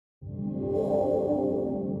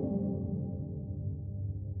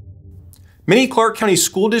Many Clark County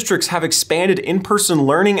school districts have expanded in-person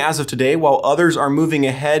learning as of today, while others are moving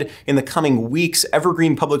ahead in the coming weeks.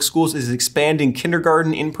 Evergreen Public Schools is expanding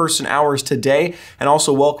kindergarten in-person hours today and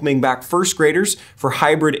also welcoming back first graders for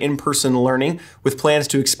hybrid in-person learning, with plans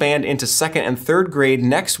to expand into second and third grade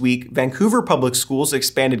next week. Vancouver Public Schools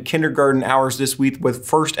expanded kindergarten hours this week, with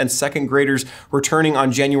first and second graders returning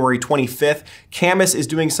on January 25th. Camas is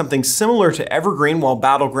doing something similar to Evergreen, while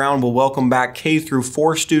Battleground will welcome back K through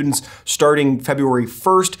 4 students starting February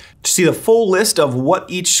 1st. To see the full list of what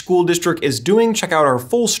each school district is doing, check out our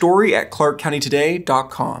full story at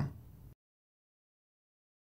clarkcountytoday.com.